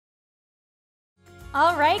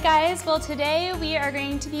All right, guys, well today we are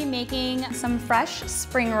going to be making some fresh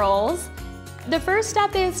spring rolls. The first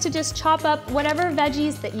step is to just chop up whatever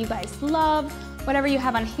veggies that you guys love, whatever you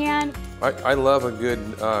have on hand. I love a good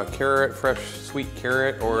carrot, fresh sweet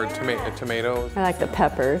carrot or tomatoes. I like the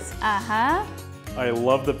peppers. Uh-huh. I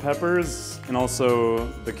love the peppers, and also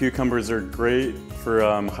the cucumbers are great for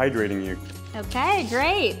hydrating you. Okay,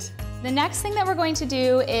 great. The next thing that we're going to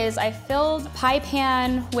do is I filled a pie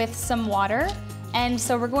pan with some water, and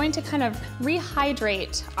so we're going to kind of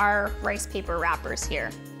rehydrate our rice paper wrappers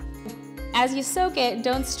here. As you soak it,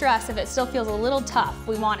 don't stress if it still feels a little tough.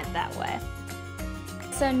 We want it that way.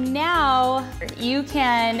 So now you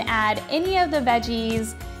can add any of the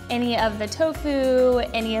veggies, any of the tofu,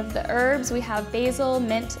 any of the herbs. We have basil,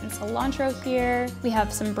 mint, and cilantro here. We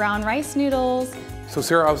have some brown rice noodles. So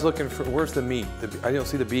Sarah, I was looking for, where's the meat? I don't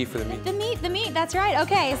see the beef or the meat. The meat, that's right.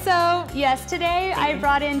 Okay, so yes, today I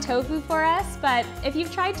brought in tofu for us, but if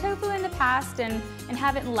you've tried tofu in the past and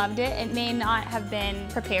haven't loved it, it may not have been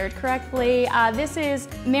prepared correctly. This is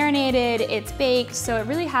marinated, it's baked, so it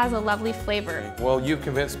really has a lovely flavor. Well, you've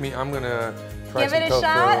convinced me. I'm gonna try Give some it a tofu.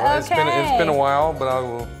 shot? Okay. It's been a while, but I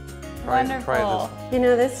will try Wonderful. this. You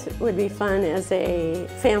know, this would be fun as a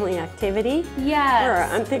family activity. Yes.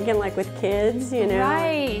 Or I'm thinking like with kids, you know.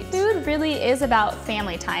 Right. Food really is about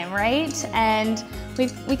family time, right? And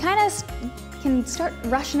we kind of can start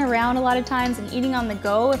rushing around a lot of times and eating on the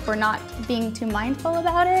go if we're not being too mindful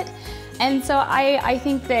about it. And so I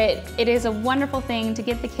think that it is a wonderful thing to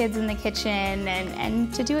get the kids in the kitchen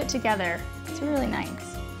and to do it together. It's really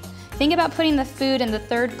nice. Think about putting the food in the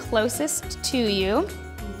third closest to you.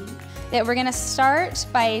 That we're gonna start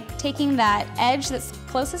by taking that edge that's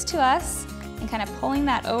closest to us and kind of pulling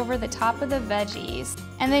that over the top of the veggies.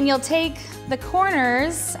 And then you'll take the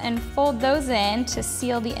corners and fold those in to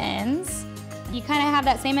seal the ends. You kind of have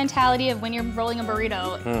that same mentality of when you're rolling a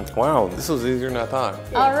burrito. Wow, this was easier than I thought.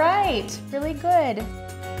 All right, really good.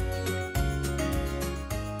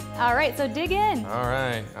 All right, so dig in. All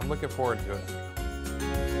right, I'm looking forward to it.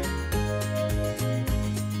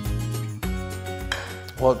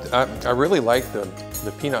 Well, I really like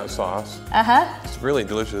the peanut sauce. Uh-huh. It's really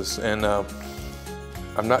delicious, and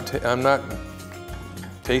I'm not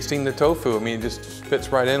tasting the tofu. I mean, it just fits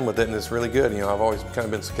right in with it, and it's really good. You know, I've always kind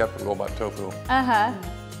of been skeptical about tofu. Uh-huh.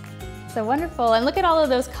 So wonderful, and look at all of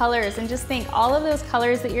those colors, and just think all of those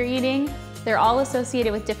colors that you're eating, they're all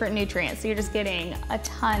associated with different nutrients, so you're just getting a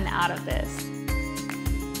ton out of this.